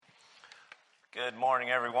Good morning,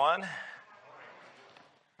 everyone.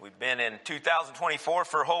 We've been in 2024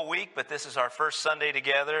 for a whole week, but this is our first Sunday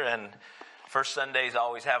together, and first Sundays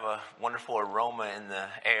always have a wonderful aroma in the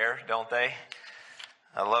air, don't they?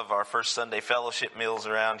 I love our first Sunday fellowship meals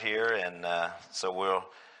around here, and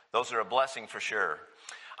those are a blessing for sure.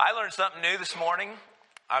 I learned something new this morning.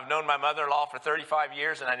 I've known my mother-in-law for 35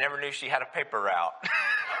 years, and I never knew she had a paper route.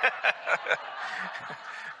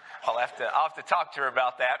 I'll have to talk to her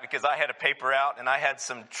about that because I had a paper route and I had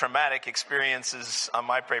some traumatic experiences on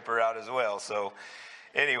my paper route as well. So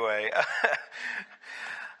anyway,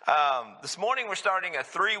 this morning we're starting a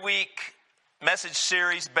 3-week message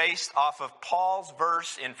series based off of Paul's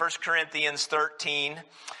verse in 1 Corinthians 13.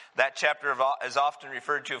 That chapter is often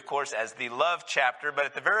referred to, of course, as the love chapter. But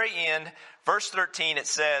at the very end, verse 13, it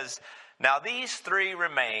says, "Now these three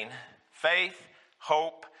remain, faith,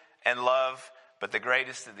 hope, and love. But the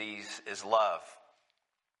greatest of these is love."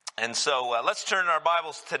 And so let's turn our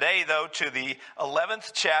Bibles today, though, to the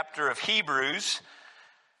 11th chapter of Hebrews.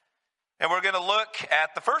 And we're going to look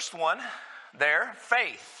at the first one there,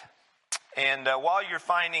 faith. And while you're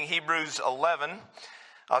finding Hebrews 11,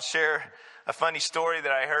 I'll share a funny story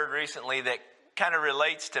that I heard recently that kind of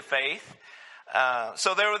relates to faith.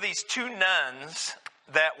 So there were these two nuns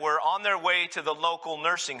that were on their way to the local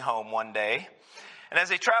nursing home one day. And as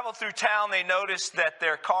they traveled through town, they noticed that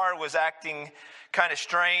their car was acting kind of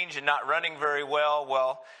strange and not running very well.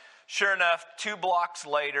 Well, sure enough, 2 blocks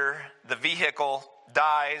later, the vehicle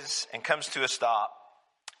dies and comes to a stop.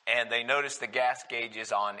 And they notice the gas gauge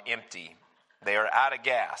is on empty. They are out of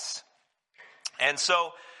gas. And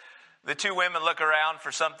so the 2 women look around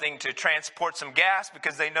for something to transport some gas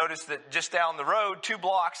because they noticed that just down the road, 2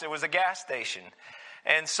 blocks, there was a gas station.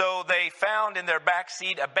 And so they found in their back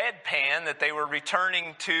seat a bedpan that they were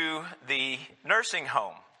returning to the nursing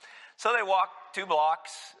home. So they walk 2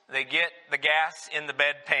 blocks, they get the gas in the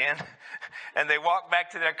bedpan, and they walk back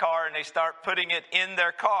to their car and they start putting it in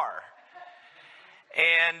their car.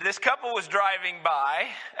 And this couple was driving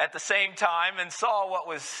by at the same time and saw what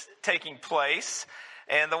was taking place.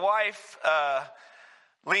 And the wife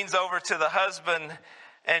leans over to the husband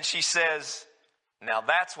and she says, "Now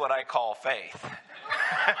that's what I call faith."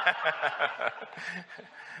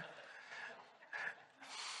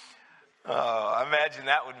 I imagine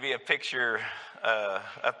that would be a picture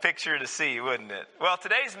to see, wouldn't it? Well,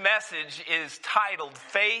 today's message is titled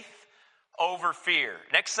Faith Over Fear.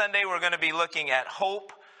 Next Sunday, we're going to be looking at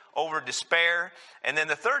hope over despair. And then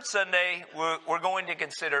the third Sunday, we're going to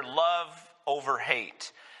consider love over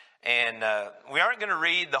hate. And we aren't going to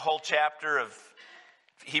read the whole chapter of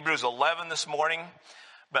Hebrews 11 this morning,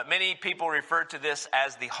 but many people refer to this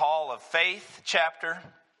as the Hall of Faith chapter.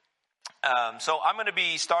 So I'm going to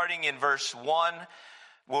be starting in verse 1.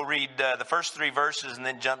 We'll read the first 3 verses and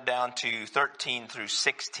then jump down to 13 through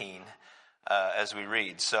 16 as we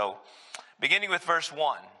read. So beginning with verse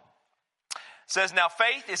 1. It says, "Now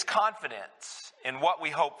faith is confidence in what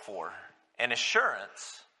we hope for, and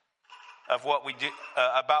assurance of what we do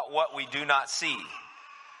about what we do not see.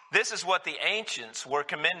 This is what the ancients were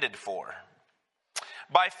commended for.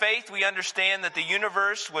 By faith, we understand that the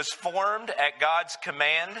universe was formed at God's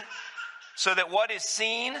command, so that what is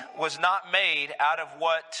seen was not made out of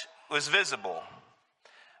what was visible.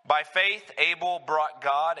 By faith, Abel brought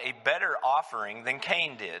God a better offering than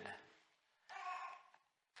Cain did."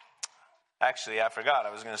 Actually, I forgot. I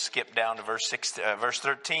was going to skip down to verse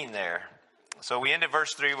 13 there. So we end at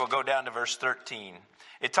verse 3. We'll go down to verse 13.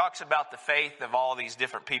 It talks about the faith of all these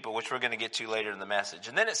different people, which we're going to get to later in the message.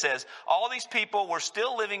 And then it says, "All these people were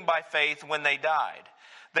still living by faith when they died.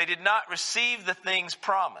 They did not receive the things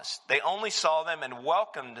promised. They only saw them and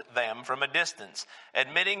welcomed them from a distance,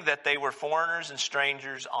 admitting that they were foreigners and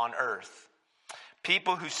strangers on earth.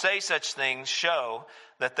 People who say such things show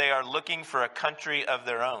that they are looking for a country of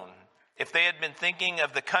their own. If they had been thinking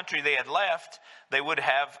of the country they had left, they would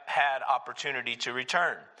have had opportunity to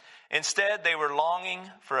return. Instead, they were longing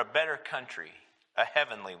for a better country, a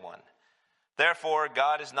heavenly one. Therefore,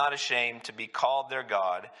 God is not ashamed to be called their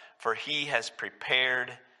God, for he has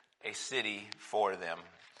prepared a city for them."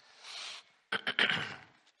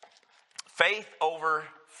 Faith over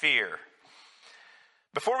fear.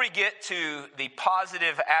 Before we get to the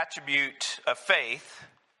positive attribute of faith,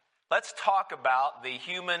 let's talk about the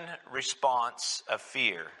human response of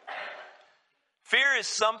fear. Fear is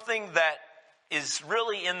something that is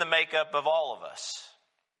really in the makeup of all of us.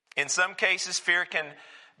 In some cases, fear can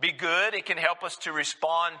be good. It can help us to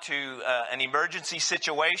respond to an emergency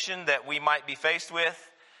situation that we might be faced with.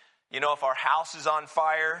 You know, if our house is on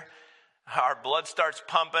fire, our blood starts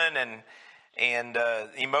pumping and And the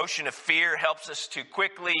emotion of fear helps us to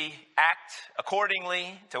quickly act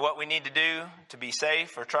accordingly to what we need to do to be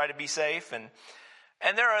safe or try to be safe. And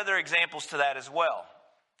there are other examples to that as well,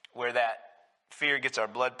 where that fear gets our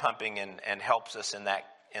blood pumping and helps us in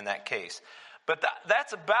that case. But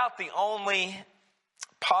that's about the only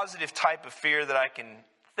positive type of fear that I can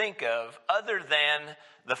think of, other than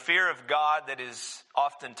the fear of God that is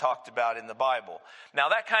often talked about in the Bible. Now,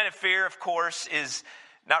 that kind of fear, of course, is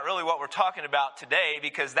not really what we're talking about today,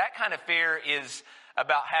 because that kind of fear is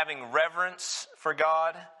about having reverence for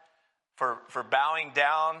God, for bowing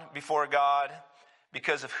down before God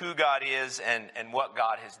because of who God is and what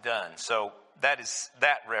God has done. So that is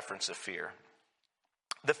that reference of fear.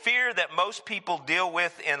 The fear that most people deal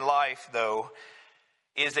with in life, though,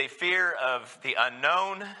 is a fear of the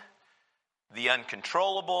unknown, the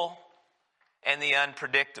uncontrollable, and the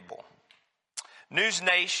unpredictable. News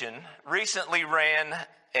Nation recently ran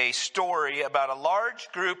a story about a large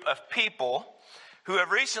group of people who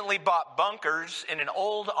have recently bought bunkers in an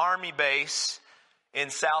old army base in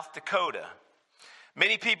South Dakota.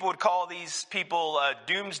 Many people would call these people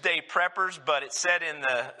doomsday preppers, but it said in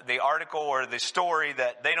the article or the story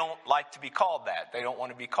that they don't like to be called that. They don't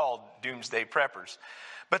want to be called doomsday preppers.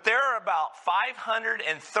 But there are about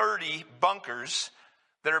 530 bunkers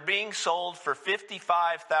that are being sold for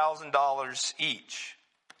 $55,000 each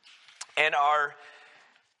and are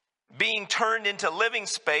being turned into living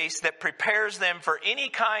space that prepares them for any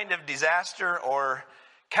kind of disaster or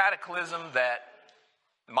cataclysm that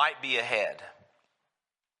might be ahead.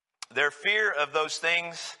 Their fear of those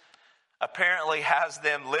things apparently has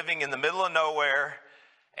them living in the middle of nowhere,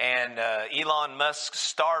 and Elon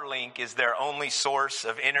Musk's Starlink is their only source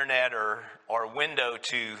of internet or window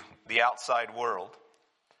to the outside world.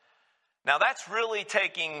 Now, that's really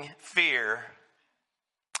taking fear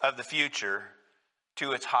of the future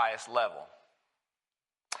to its highest level.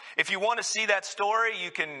 If you want to see that story,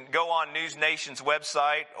 you can go on News Nation's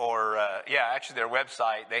website, or actually their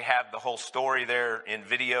website. They have the whole story there in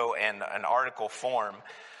video and an article form.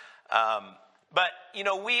 But,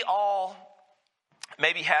 we all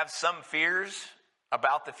maybe have some fears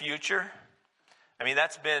about the future. I mean,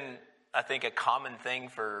 that's been, I think, a common thing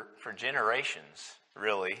for generations,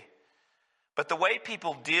 really. But the way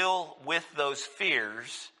people deal with those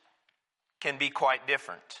fears can be quite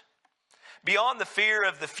different. Beyond the fear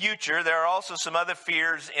of the future, there are also some other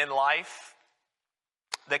fears in life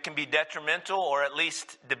that can be detrimental or at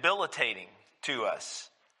least debilitating to us.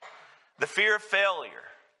 The fear of failure,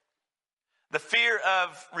 the fear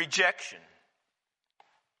of rejection,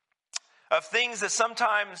 of things that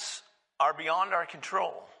sometimes are beyond our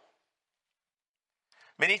control.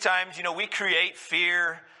 Many times, we create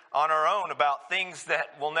fear on our own about things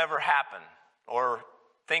that will never happen or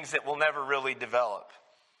things that will never really develop.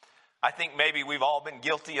 I think maybe we've all been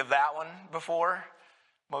guilty of that one before,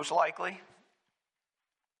 most likely.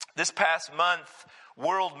 This past month,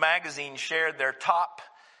 World Magazine shared their top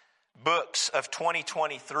books of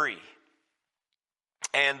 2023.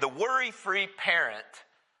 And The Worry-Free Parent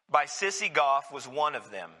by Sissy Goff was one of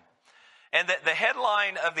them. And the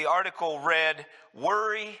headline of the article read,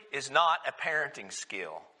 "Worry is not a parenting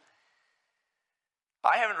skill."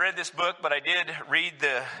 I haven't read this book, but I did read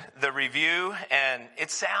the review, and it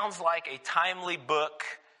sounds like a timely book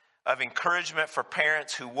of encouragement for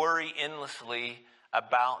parents who worry endlessly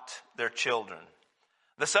about their children.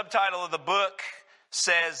 The subtitle of the book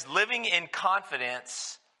says, "Living in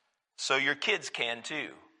Confidence So Your Kids Can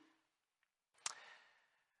Too."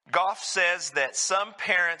 Goff says that some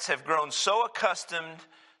parents have grown so accustomed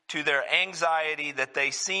to their anxiety that they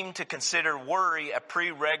seem to consider worry a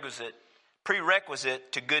prerequisite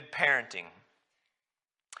to good parenting.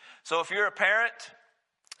 So if you're a parent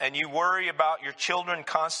and you worry about your children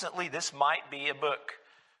constantly, this might be a book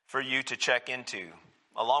for you to check into,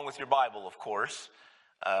 along with your Bible, of course.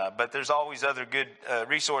 But there's always other good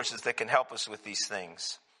resources that can help us with these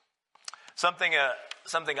things. Something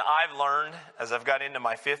I've learned as I've got into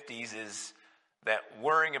my 50s is that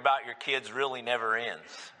worrying about your kids really never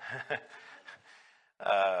ends,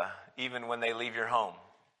 even when they leave your home,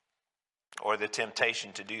 or the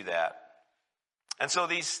temptation to do that. And so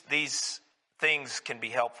these things can be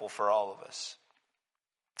helpful for all of us.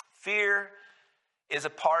 Fear is a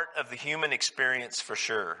part of the human experience for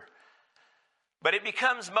sure. But it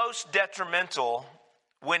becomes most detrimental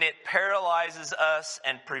when it paralyzes us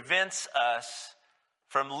and prevents us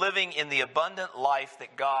from living in the abundant life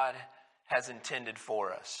that God has intended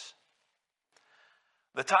for us.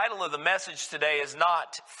 The title of the message today is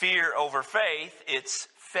not Fear Over Faith, it's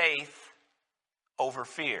Faith over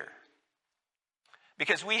Fear.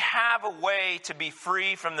 because we have a way to be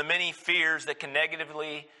free from the many fears that can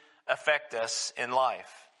negatively affect us in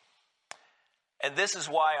life. And this is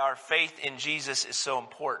why our faith in Jesus is so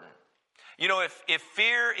important. You know, if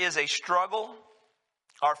fear is a struggle,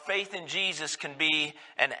 our faith in Jesus can be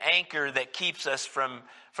an anchor that keeps us from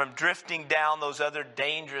drifting down those other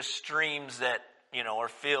dangerous streams that, you know, are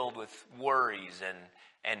filled with worries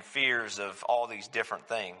and fears of all these different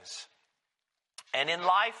things. And in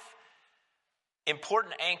life,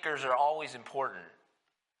 important anchors are always important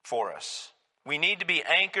for us. We need to be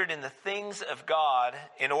anchored in the things of God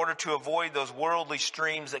in order to avoid those worldly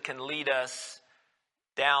streams that can lead us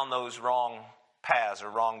down those wrong paths or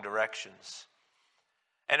wrong directions.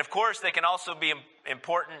 And of course, they can also be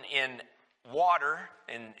important in water,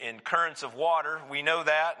 in currents of water. We know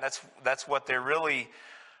that. That's what they're really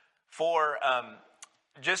for.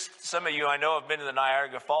 Just some of you I know have been to the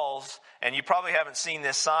Niagara Falls, and you probably haven't seen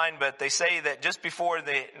this sign, but they say that just before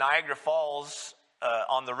the Niagara Falls,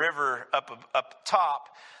 on the river up top,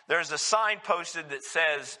 there's a sign posted that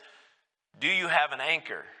says, "Do you have an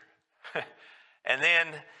anchor?" And then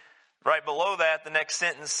right below that, the next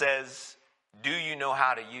sentence says, "Do you know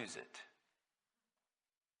how to use it?"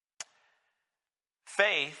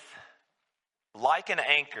 Faith, like an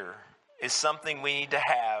anchor, is something we need to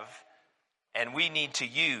have and we need to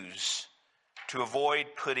use to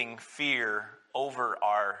avoid putting fear over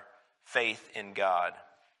our faith in God.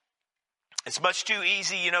 It's much too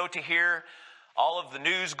easy, you know, to hear all of the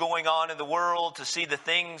news going on in the world, to see the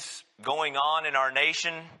things going on in our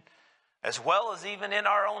nation, as well as even in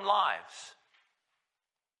our own lives,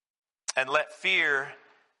 and let fear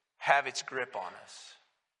have its grip on us.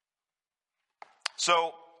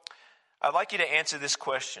 So, I'd like you to answer this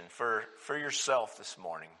question for yourself this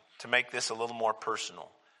morning, to make this a little more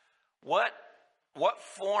personal. What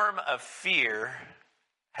form of fear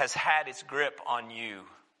has had its grip on you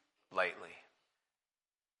lately?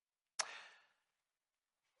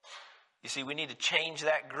 You see, we need to change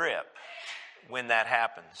that grip when that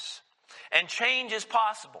happens. And change is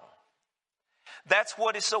possible. That's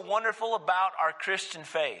what is so wonderful about our Christian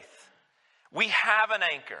faith. We have an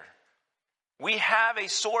anchor. We have a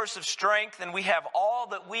source of strength, and we have all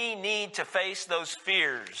that we need to face those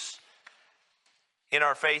fears in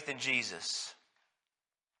our faith in Jesus.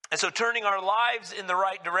 And so turning our lives in the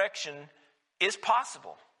right direction is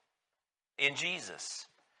possible in Jesus.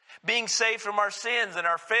 Being saved from our sins and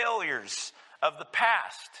our failures of the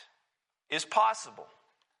past is possible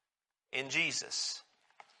in Jesus.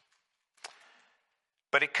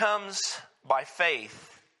 But it comes by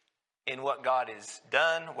faith in what God has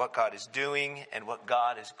done, what God is doing, and what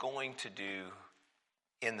God is going to do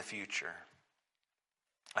in the future.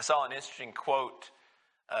 I saw an interesting quote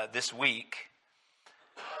this week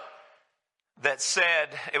that said,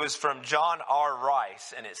 it was from John R.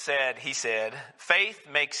 Rice, and he said, "Faith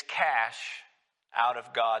makes cash out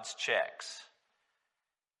of God's checks."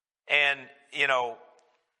 And, you know,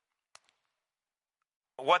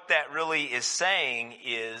 what that really is saying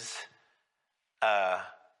is,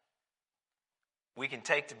 we can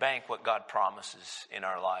take to bank what God promises in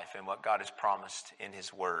our life and what God has promised in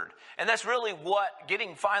His Word. And that's really what,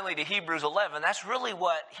 getting finally to Hebrews 11, that's really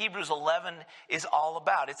what Hebrews 11 is all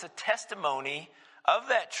about. It's a testimony of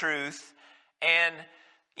that truth. And,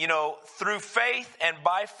 you know, through faith and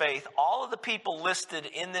by faith, all of the people listed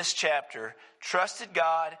in this chapter trusted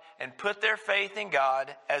God and put their faith in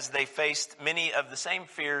God as they faced many of the same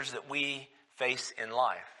fears that we face in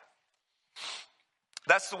life.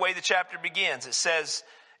 That's the way the chapter begins. It says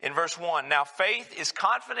in verse 1, "Now faith is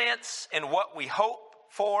confidence in what we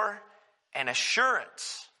hope for and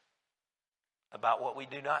assurance about what we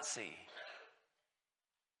do not see."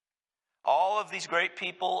 All of these great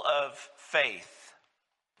people of faith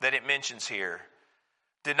that it mentions here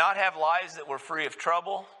did not have lives that were free of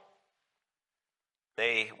trouble.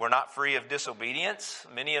 They were not free of disobedience.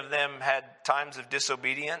 Many of them had times of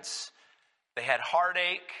disobedience. They had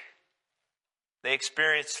heartache. They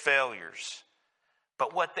experienced failures.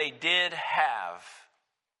 But what they did have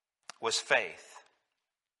was faith.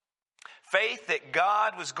 Faith that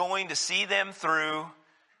God was going to see them through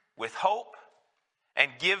with hope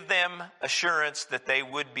and give them assurance that they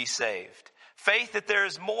would be saved. Faith that there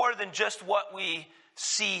is more than just what we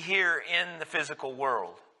see here in the physical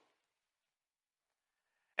world.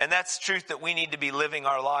 And that's truth that we need to be living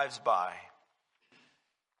our lives by.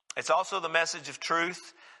 It's also the message of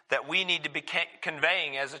truth that we need to be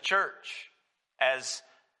conveying as a church, as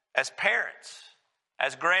parents,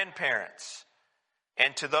 as grandparents,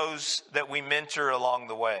 and to those that we mentor along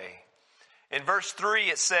the way. In verse 3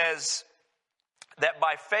 it says, that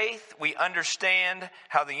by faith we understand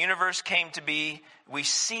how the universe came to be. We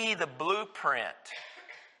see the blueprint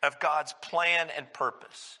of God's plan and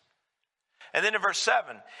purpose. And then in verse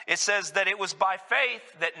 7, it says that it was by faith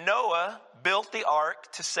that Noah built the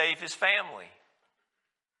ark to save his family.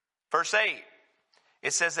 Verse 8,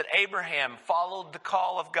 it says that Abraham followed the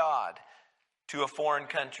call of God to a foreign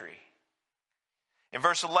country. In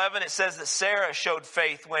verse 11, it says that Sarah showed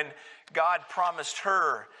faith when God promised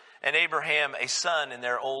her and Abraham a son in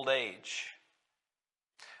their old age.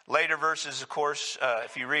 Later verses, of course,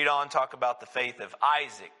 if you read on, talk about the faith of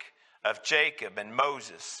Isaac, of Jacob, and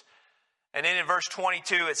Moses. And then in verse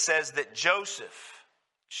 22, it says that Joseph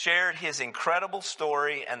shared his incredible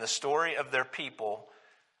story and the story of their people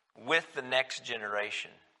with the next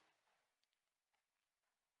generation.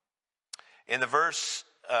 In the verse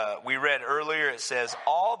we read earlier, it says,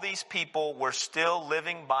 all these people were still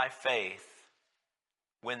living by faith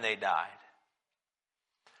when they died.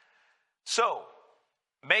 So,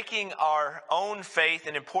 making our own faith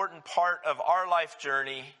an important part of our life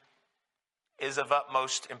journey is of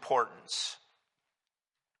utmost importance.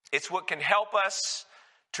 It's what can help us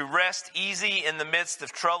to rest easy in the midst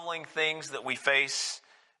of troubling things that we face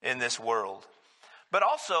in this world. But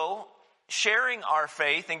also, sharing our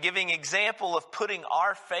faith and giving example of putting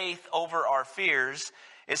our faith over our fears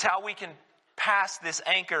is how we can pass this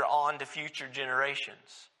anchor on to future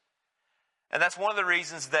generations. And that's one of the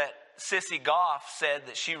reasons that Sissy Goff said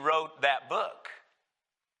that she wrote that book.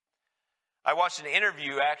 I watched an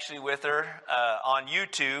interview actually with her on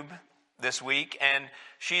YouTube this week, and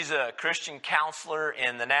she's a Christian counselor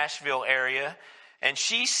in the Nashville area, and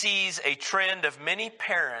she sees a trend of many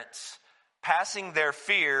parents passing their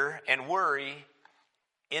fear and worry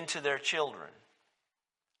into their children.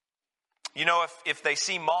 You know, if they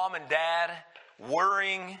see mom and dad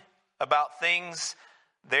worrying about things,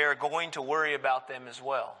 they're going to worry about them as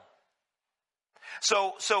well.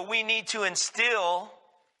 So we need to instill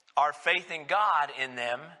our faith in God in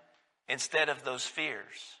them instead of those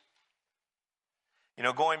fears. You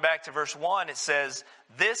know, going back to verse 1, it says,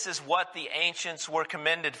 this is what the ancients were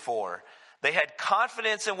commended for. They had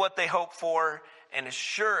confidence in what they hoped for and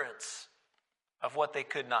assurance of what they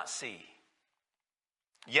could not see,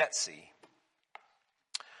 yet see.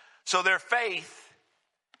 So their faith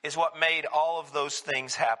is what made all of those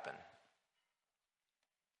things happen.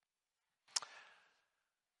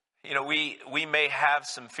 You know, we may have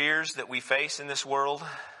some fears that we face in this world,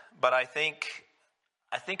 but I think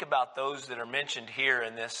about those that are mentioned here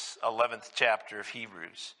in this 11th chapter of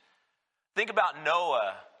Hebrews. Think about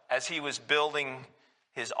Noah as he was building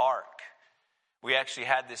his ark. We actually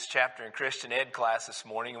had this chapter in Christian Ed class this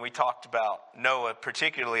morning, and we talked about Noah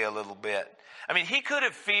particularly a little bit. I mean, he could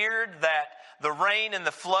have feared that the rain and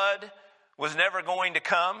the flood was never going to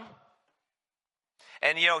come.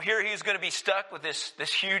 And, you know, here he was going to be stuck with this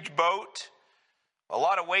huge boat, a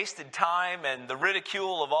lot of wasted time and the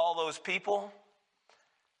ridicule of all those people.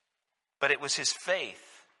 But it was his faith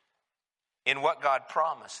in what God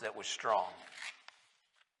promised that was strong.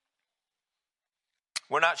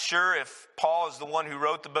 We're not sure if Paul is the one who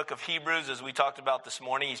wrote the book of Hebrews, as we talked about this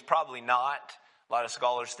morning. He's probably not. A lot of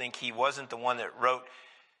scholars think he wasn't the one that wrote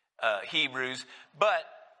Hebrews. But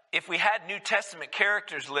if we had New Testament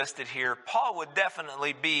characters listed here, Paul would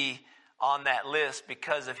definitely be on that list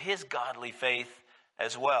because of his godly faith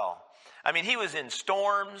as well. I mean, he was in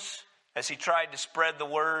storms as he tried to spread the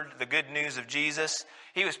word, the good news of Jesus.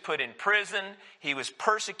 He was put in prison. He was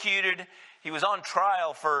persecuted. He was on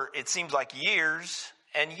trial for, it seems like, years.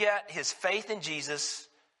 And yet his faith in Jesus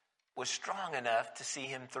was strong enough to see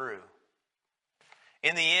him through.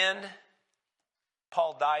 In the end,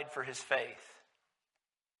 Paul died for his faith.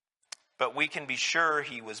 But we can be sure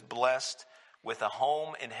he was blessed with a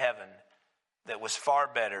home in heaven that was far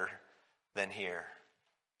better than here.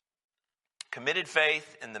 Committed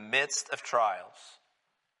faith in the midst of trials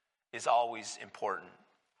is always important.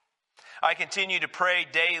 I continue to pray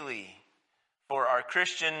daily for our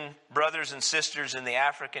Christian brothers and sisters in the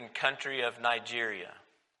African country of Nigeria,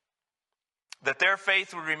 that their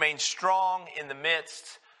faith would remain strong in the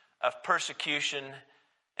midst of persecution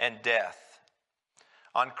and death.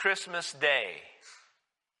 On Christmas Day,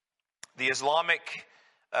 the Islamic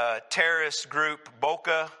terrorist group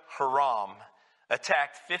Boko Haram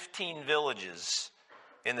attacked 15 villages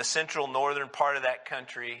in the central northern part of that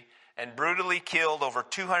country and brutally killed over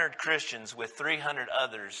 200 Christians, with 300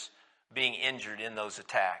 others being injured in those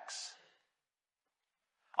attacks.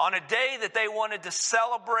 On a day that they wanted to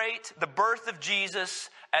celebrate the birth of Jesus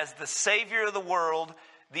as the Savior of the world,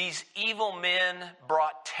 these evil men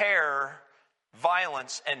brought terror,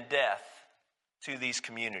 violence, and death to these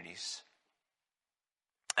communities.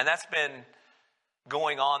 And that's been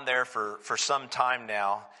going on there for some time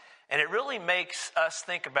now. And it really makes us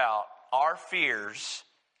think about our fears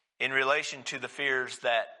in relation to the fears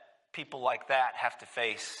that people like that have to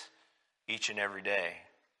face each and every day.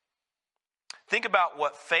 Think about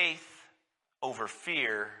what faith over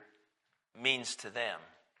fear means to them.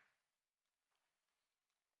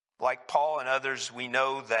 Like Paul and others, we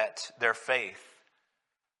know that their faith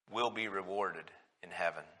will be rewarded in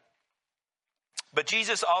heaven. But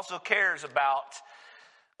Jesus also cares about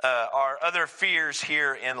our other fears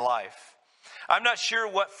here in life. I'm not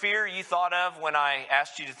sure what fear you thought of when I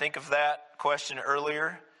asked you to think of that question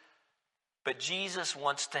earlier, but Jesus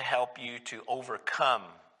wants to help you to overcome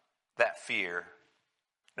that fear,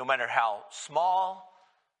 no matter how small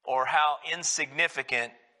or how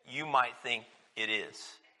insignificant you might think it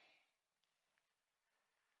is.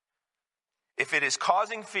 If it is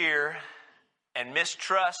causing fear and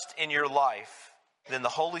mistrust in your life, then the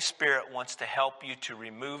Holy Spirit wants to help you to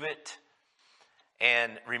remove it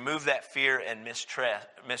and remove that fear and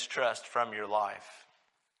mistrust from your life.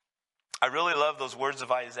 I really love those words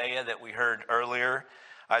of Isaiah that we heard earlier.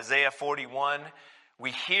 Isaiah 41,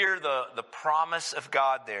 we hear the promise of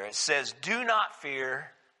God there. It says, "Do not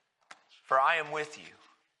fear, for I am with you.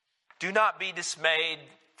 Do not be dismayed,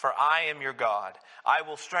 for I am your God. I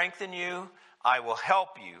will strengthen you. I will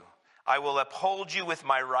help you. I will uphold you with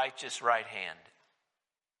my righteous right hand."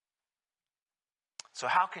 So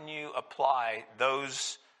how can you apply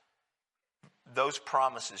those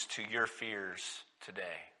promises to your fears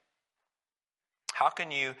today? How can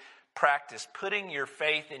you practice putting your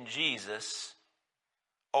faith in Jesus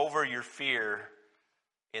over your fear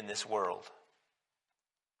in this world?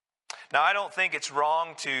 Now, I don't think it's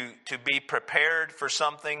wrong to be prepared for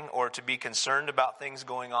something or to be concerned about things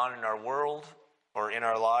going on in our world or in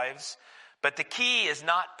our lives. But the key is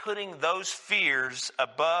not putting those fears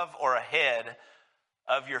above or ahead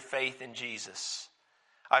of your faith in Jesus.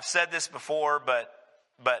 I've said this before, but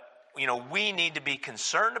we need to be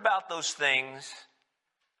concerned about those things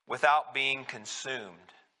without being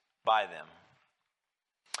consumed by them.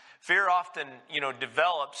 Fear often,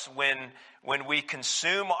 develops when we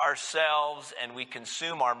consume ourselves and we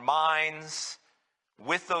consume our minds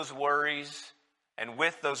with those worries and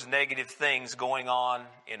with those negative things going on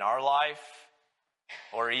in our life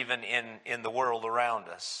or even in the world around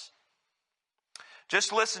us.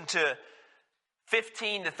 Just listen to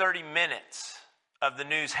 15 to 30 minutes of the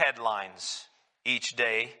news headlines each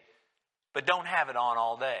day, but don't have it on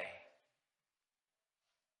all day.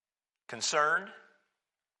 Concerned,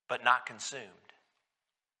 but not consumed.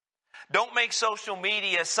 Don't make social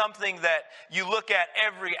media something that you look at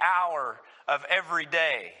every hour of every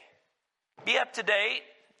day. Be up to date,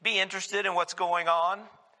 be interested in what's going on,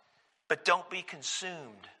 but don't be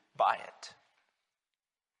consumed by it.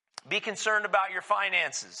 Be concerned about your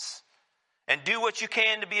finances and do what you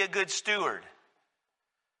can to be a good steward.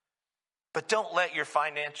 But don't let your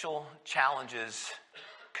financial challenges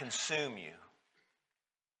consume you.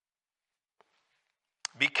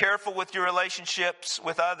 Be careful with your relationships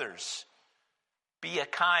with others. Be a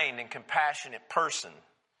kind and compassionate person.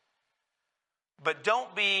 But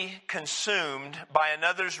don't be consumed by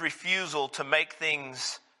another's refusal to make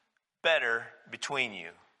things better between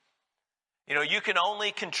you. You can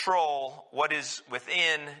only control what is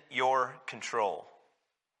within your control.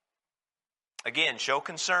 Again, show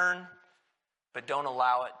concern, but don't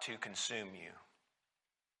allow it to consume you.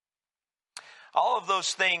 All of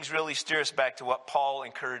those things really steer us back to what Paul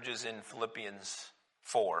encourages in Philippians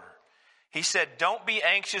 4. He said, "Don't be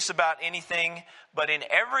anxious about anything, but in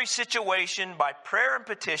every situation, by prayer and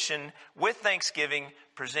petition, with thanksgiving,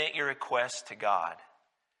 present your requests to God."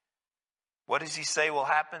 What does he say will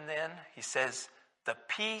happen then? He says, "The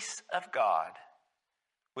peace of God,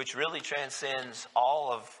 which really transcends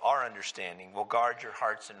all of our understanding, will guard your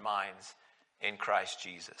hearts and minds in Christ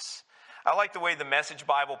Jesus." I like the way the Message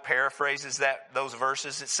Bible paraphrases those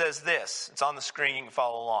verses. It says this. It's on the screen. You can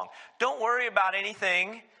follow along. "Don't worry about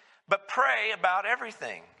anything, but pray about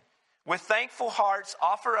everything. With thankful hearts,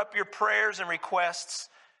 offer up your prayers and requests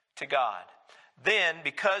to God. Then,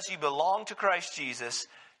 because you belong to Christ Jesus,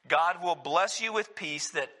 God will bless you with peace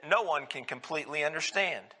that no one can completely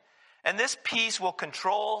understand. And this peace will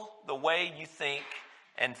control the way you think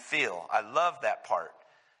and feel." I love that part.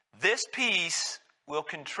 This peace will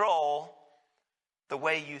control the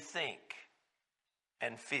way you think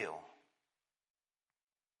and feel.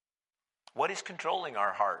 What is controlling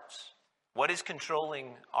our hearts? What is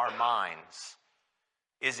controlling our minds?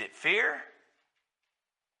 Is it fear?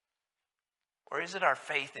 Or is it our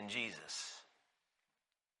faith in Jesus?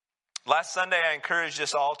 Last Sunday, I encouraged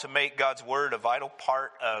us all to make God's Word a vital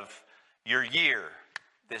part of your year,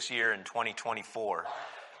 this year in 2024.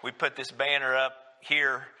 We put this banner up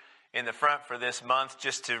here in the front for this month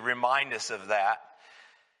just to remind us of that.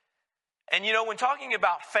 And you know, when talking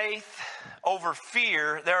about faith over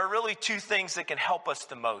fear, there are really two things that can help us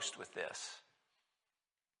the most with this.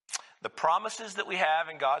 The promises that we have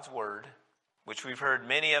in God's Word, which we've heard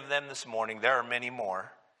many of them this morning. There are many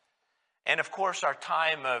more. And of course, our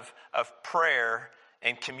time of prayer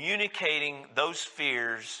and communicating those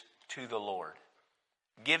fears to the Lord.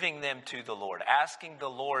 Giving them to the Lord. Asking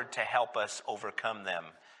the Lord to help us overcome them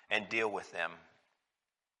and deal with them.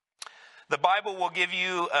 The Bible will give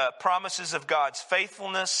you promises of God's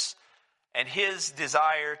faithfulness and His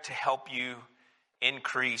desire to help you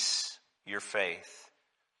increase your faith.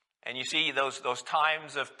 And you see, those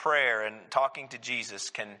times of prayer and talking to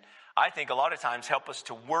Jesus can, I think, a lot of times help us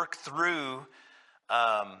to work through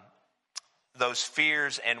those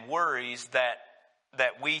fears and worries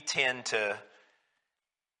that we tend to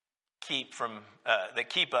keep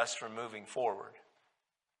us from moving forward.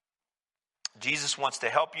 Jesus wants to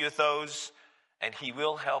help you with those, and He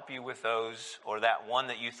will help you with those, or that one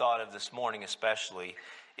that you thought of this morning especially,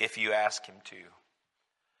 if you ask Him to.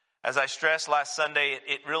 As I stressed last Sunday,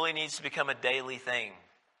 it really needs to become a daily thing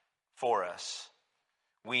for us.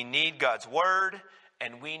 We need God's Word,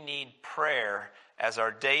 and we need prayer as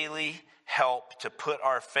our daily help to put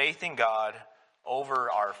our faith in God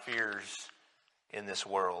over our fears in this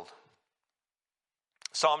world.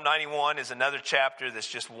 Psalm 91 is another chapter that's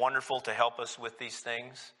just wonderful to help us with these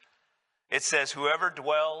things. It says, "Whoever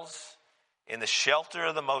dwells in the shelter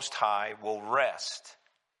of the Most High will rest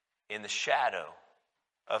in the shadow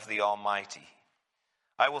of the Almighty.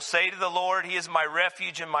 I will say to the Lord, He is my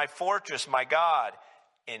refuge and my fortress, my God,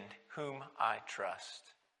 in whom I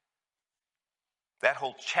trust." That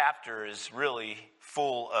whole chapter is really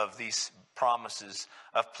full of these promises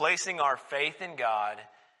of placing our faith in God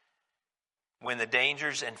when the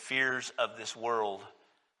dangers and fears of this world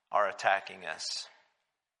are attacking us.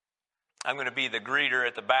 I'm going to be the greeter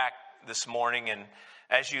at the back this morning, and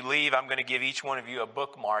as you leave, I'm going to give each one of you a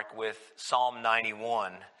bookmark with Psalm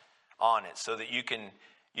 91 on it so that you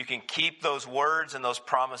can keep those words and those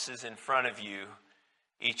promises in front of you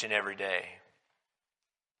each and every day.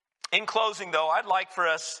 In closing, though, I'd like for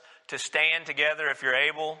us to stand together if you're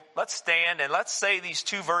able. Let's stand and let's say these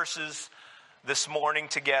two verses this morning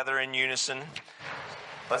together in unison.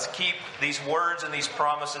 Let's keep these words and these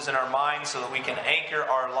promises in our minds so that we can anchor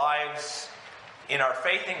our lives in our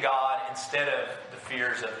faith in God instead of the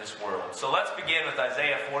fears of this world. So let's begin with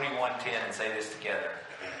Isaiah 41:10 and say this together.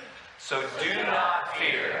 "So do not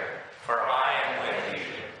fear, for I am with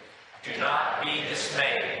you. Do not be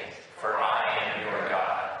dismayed, for I am your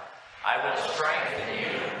God. I will strengthen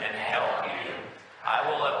you and help you. I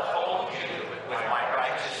will uphold you with my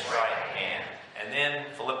righteous right hand." And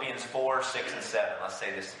then Philippians 4:6 and 7. Let's say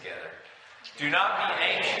this together. "Do not be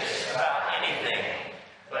anxious about anything,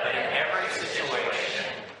 but in every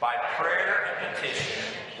situation, by prayer and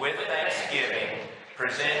petition, with thanksgiving,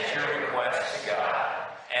 present your requests to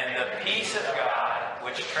God. And the peace of God,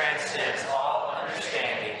 which transcends all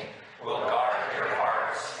understanding, will guard your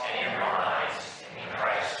hearts and your minds in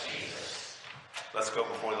Christ Jesus." Let's go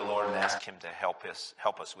before the Lord and ask Him to help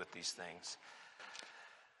us with these things.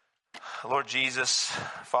 Lord Jesus,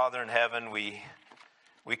 Father in heaven, we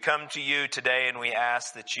come to you today and we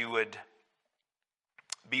ask that you would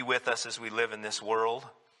be with us as we live in this world.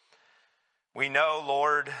 We know,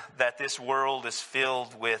 Lord, that this world is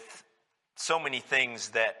filled with so many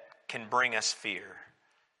things that can bring us fear.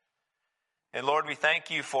 And Lord, we thank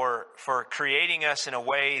you for creating us in a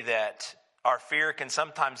way that our fear can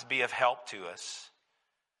sometimes be of help to us.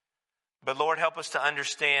 But Lord, help us to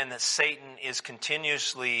understand that Satan is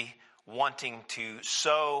continuously wanting to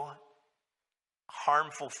sow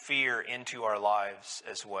harmful fear into our lives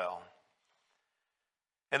as well.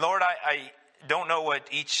 And Lord, I don't know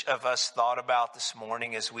what each of us thought about this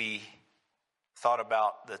morning as we thought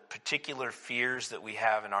about the particular fears that we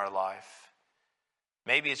have in our life.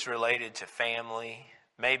 Maybe it's related to family.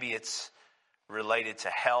 Maybe it's related to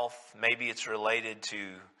health. Maybe it's related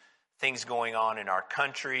to things going on in our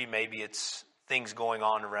country. Maybe it's things going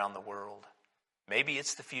on around the world. Maybe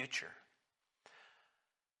it's the future.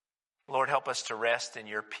 Lord, help us to rest in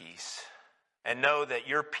your peace and know that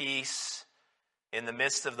your peace in the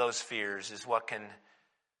midst of those fears is what can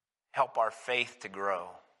help our faith to grow.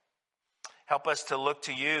 Help us to look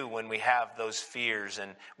to you when we have those fears,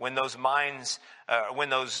 and when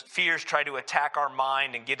those fears try to attack our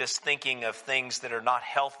mind and get us thinking of things that are not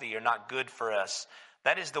healthy or not good for us.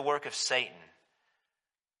 That is the work of Satan.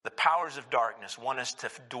 The powers of darkness want us to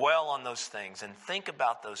dwell on those things and think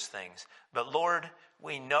about those things. But Lord,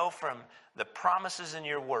 we know from the promises in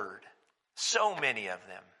your word, so many of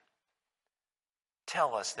them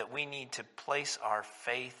tell us that we need to place our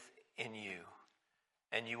faith in you,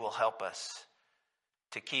 and you will help us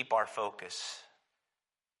to keep our focus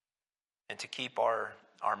and to keep our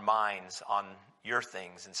minds on your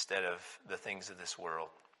things instead of the things of this world.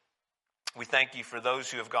 We thank you for those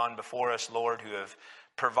who have gone before us, Lord, who have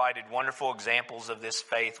provided wonderful examples of this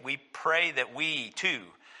faith. We pray that we, too,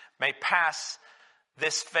 may pass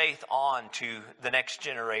this faith on to the next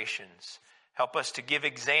generations. Help us to give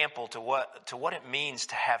example to what it means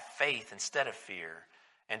to have faith instead of fear,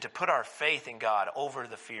 and to put our faith in God over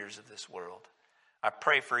the fears of this world. I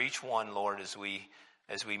pray for each one, Lord, as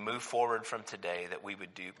we move forward from today, that we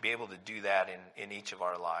would be able to do that in each of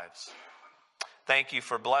our lives. Thank you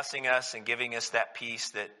for blessing us and giving us that peace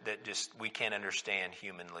that just we can't understand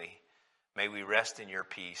humanly. May we rest in your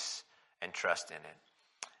peace and trust in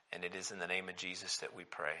it. And it is in the name of Jesus that we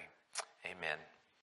pray. Amen.